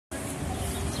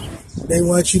They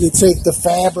want you to take the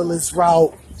fabulous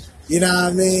route. You know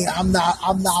what I mean? I'm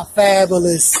not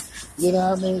fabulous. You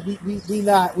know what I mean? We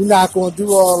not gonna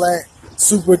do all that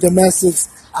super domestics.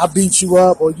 I beat you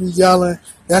up or you yelling.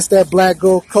 That's that black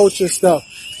girl culture stuff.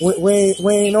 We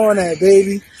ain't on that,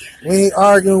 baby. We ain't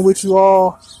arguing with you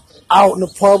all out in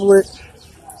the public.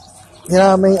 You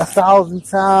know what I mean? 1,000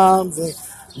 times and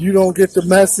you don't get the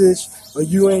message or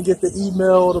you ain't get the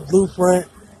email or the blueprint.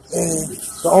 And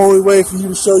the only way for you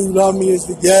to show you love me is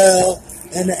to yell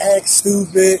and to act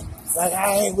stupid. Like,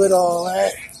 I ain't with all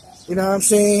that. You know what I'm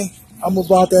saying? I'm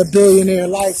about that billionaire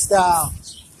lifestyle.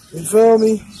 You feel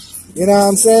me? You know what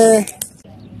I'm saying?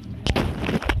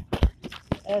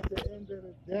 At the end of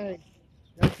the day,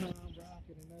 that's how I'm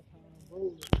rocking and that's how I'm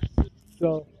rolling.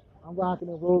 So I'm rocking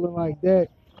and rolling like that.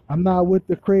 I'm not with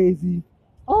the crazy,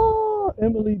 oh,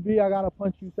 Emily B, I gotta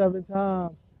punch you 7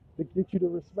 times to get you to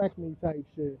respect me type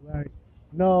shit. Like,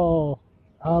 no,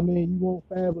 I mean, you want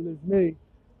fabulous me.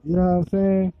 You know what I'm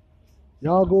saying?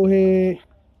 Y'all go ahead.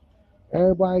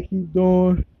 Everybody keep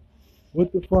doing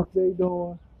what the fuck they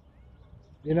doing.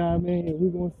 You know what I mean? And we're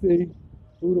gonna see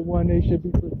who the one they should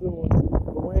be pursuing.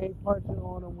 But we ain't punching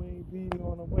on them, we ain't beating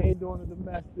on them, we ain't doing the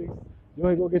domestics. You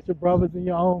ain't gonna get your brothers and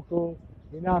your uncles.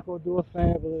 You're not gonna do a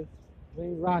fabulous. We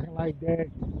ain't rocking like that.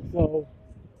 So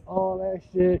all that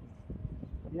shit,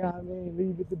 you know what I mean?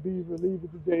 Leave it to Beaver, leave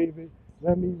it to David.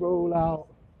 Let me roll out.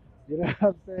 You know what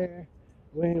I'm saying?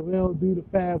 We don't do the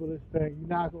fabulous thing. You're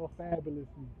not gonna fabulous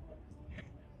me.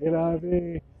 You know what I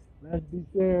mean? Let's be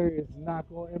serious. Knock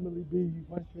on Emily B. You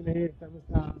punched me in the head 7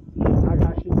 times. I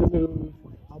got shit to lose.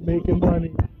 I'm making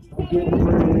money. I'm getting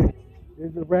bread.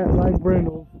 There's a rap like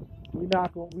Brindle. We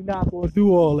not gonna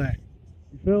do all that.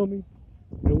 You feel me?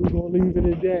 And we gonna leave it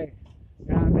at that. You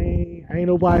know what I mean? Ain't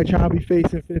nobody trying to be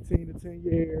facing 15 to 10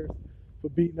 years for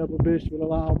beating up a bitch with a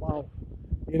loud mouth.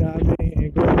 You know what I mean?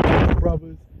 And go get her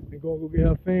brothers and go get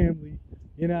her family.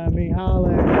 You know what I mean?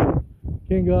 Holla at you.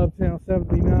 King of Uptown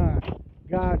 79.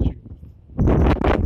 Got you.